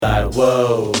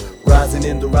Whoa, rising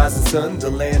in the rising sun, the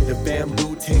land of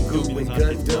bamboo, Tengu, and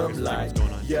Gundam light.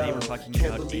 Today we're talking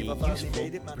about a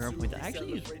useful grammar point that I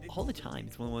actually use all the time.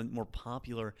 It's one of the more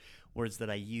popular words that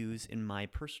I use in my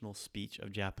personal speech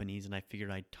of Japanese, and I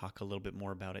figured I'd talk a little bit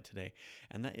more about it today.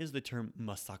 And that is the term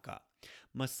Masaka.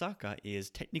 Masaka is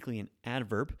technically an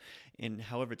adverb, and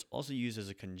however, it's also used as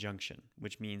a conjunction,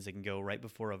 which means it can go right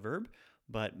before a verb,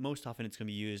 but most often it's going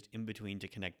to be used in between to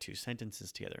connect two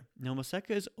sentences together. Now,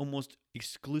 Masaka is almost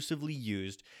exclusively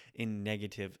used in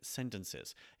negative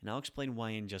sentences, and I'll explain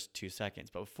why in just 2 seconds.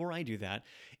 But before I do that,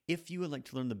 if you would like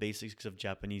to learn the basics of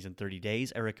Japanese in 30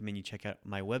 days, I recommend you check out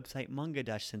my website,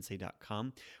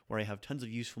 manga-sensei.com, where I have tons of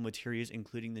useful materials,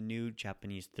 including the new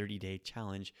Japanese 30-day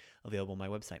challenge available on my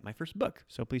website, my first book,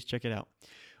 so please check it out.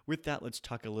 With that, let's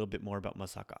talk a little bit more about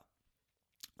Masaka.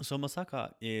 So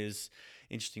Masaka is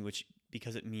interesting,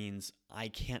 because it means I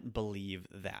can't believe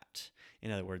that.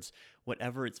 In other words,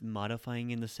 whatever it's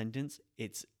modifying in the sentence,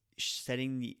 it's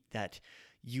setting that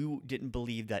you didn't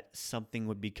believe that something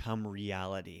would become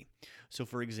reality. So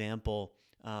for example,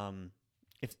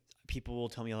 if people will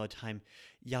tell me all the time,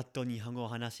 "Yatto nihongo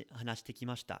hanashite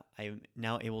kimashita," I am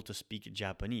now able to speak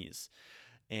Japanese.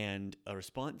 And a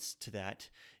response to that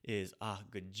is,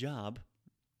 good job.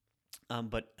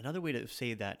 But another way to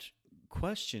say that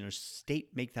question or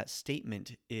make that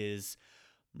statement is,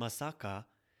 Masaka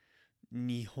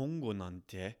nihongo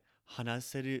nante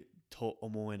hanaseru to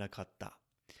omoenakatta.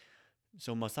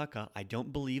 So Masaka, I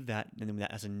don't believe that, and then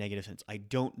that has a negative sense. I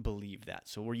don't believe that.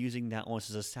 So we're using that almost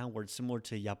as a sound word similar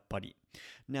to yappari.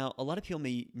 Now, a lot of people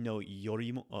may know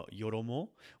yoromo,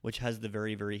 which has a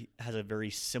very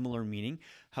similar meaning.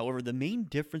 However, the main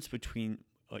difference between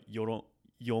yomoya,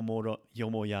 I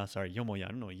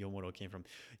don't know where yomoro came from.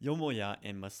 Yomoya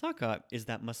and Masaka is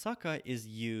that Masaka is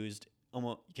used,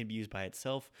 can be used by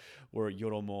itself, or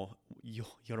yomoya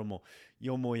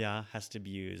has to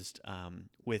be used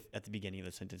at the beginning of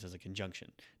the sentence as a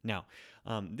conjunction. Now,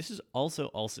 this is also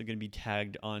going to be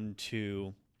tagged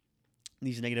onto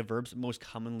these negative verbs, most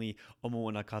commonly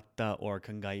omo nakatta or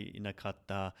kangai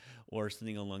nakatta or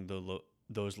something along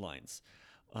those lines.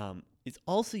 It's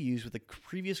also used with the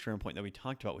previous grammar point that we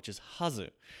talked about, which is hazu.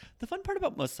 The fun part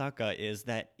about Masaka is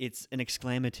that it's an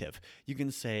exclamative. You can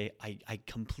say, I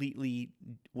completely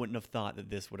wouldn't have thought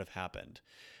that this would have happened.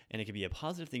 And it can be a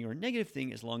positive thing or a negative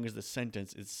thing as long as the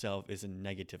sentence itself is in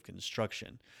negative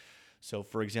construction. So,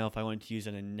 for example, if I wanted to use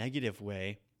it in a negative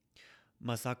way,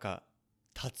 Masaka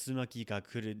tatsumaki ga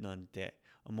kuru nante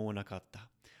omou nakatta.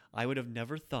 I would have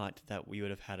never thought that we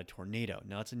would have had a tornado.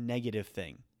 Now, it's a negative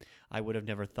thing. I would have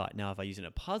never thought. Now, if I use it in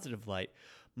a positive light,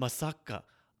 Masaka,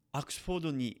 Oxford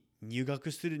ni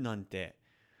nyugaku suru nante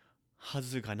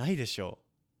hazu ga nai desho.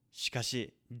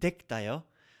 Shikashi, dekita yo.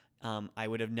 I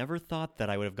would have never thought that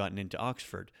I would have gotten into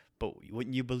Oxford. But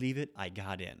wouldn't you believe it? I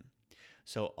got in.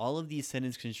 So all of these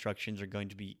sentence constructions are going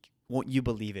to be, won't you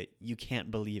believe it? You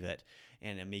can't believe it.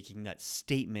 And I'm making that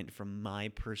statement from my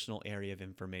personal area of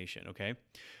information, okay?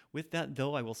 With that,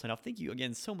 though, I will sign off. Thank you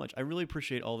again so much. I really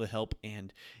appreciate all the help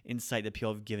and insight that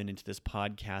people have given into this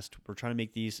podcast. We're trying to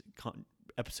make these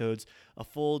episodes a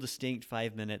full, distinct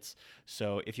 5 minutes.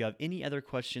 So if you have any other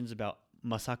questions about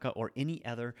Masaka or any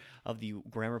other of the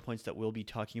grammar points that we'll be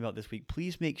talking about this week,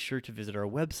 please make sure to visit our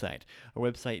website. Our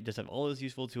website does have all those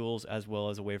useful tools as well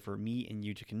as a way for me and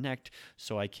you to connect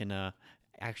so I can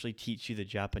actually teach you the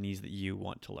Japanese that you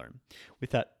want to learn. With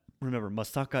that, remember,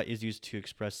 Masaka is used to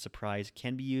express surprise,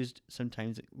 can be used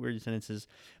sometimes in weird sentences,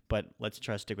 but let's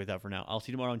try to stick with that for now. I'll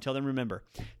see you tomorrow. Until then, remember,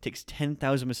 it takes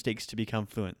 10,000 mistakes to become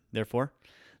fluent. Therefore,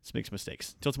 let's make some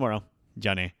mistakes. Till tomorrow.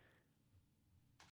 Ja ne.